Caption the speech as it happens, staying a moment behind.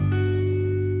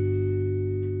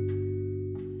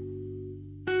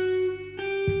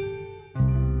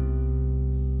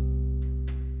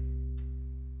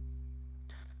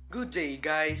Good day,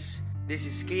 guys. This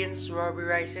is Kins, Robbie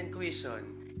Rice, and Quison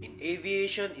in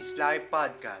Aviation is Live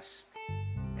podcast.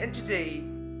 And today,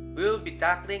 we'll be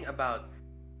tackling about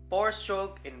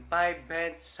 4-stroke and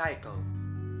 5-bend cycle.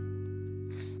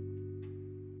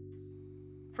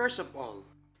 First of all,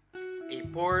 a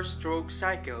 4-stroke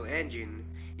cycle engine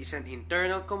is an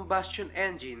internal combustion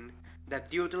engine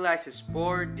that utilizes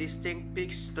 4 distinct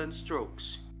piston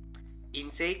strokes: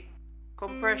 intake,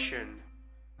 compression,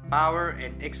 power,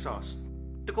 and exhaust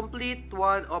to complete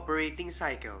one operating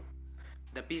cycle.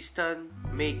 The piston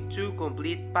make 2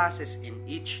 complete passes in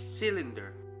each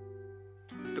cylinder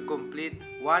to complete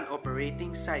one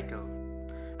operating cycle.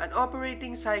 An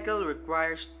operating cycle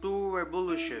requires 2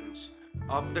 revolutions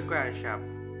of the crankshaft.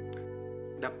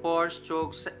 The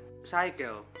 4-stroke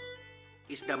cycle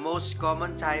is the most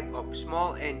common type of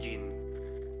small engine.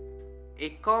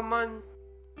 A common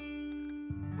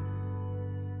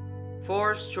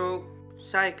 4-stroke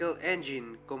cycle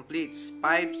engine completes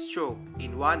 5 strokes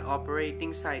in one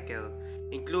operating cycle,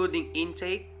 including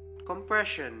intake,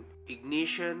 compression,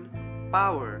 ignition,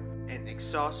 power, and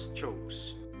exhaust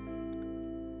strokes.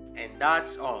 And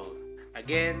that's all.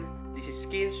 Again, this is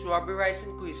Skins, Robbie Rice,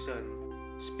 and Quison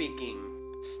speaking.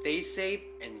 Stay safe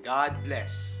and God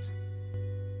bless.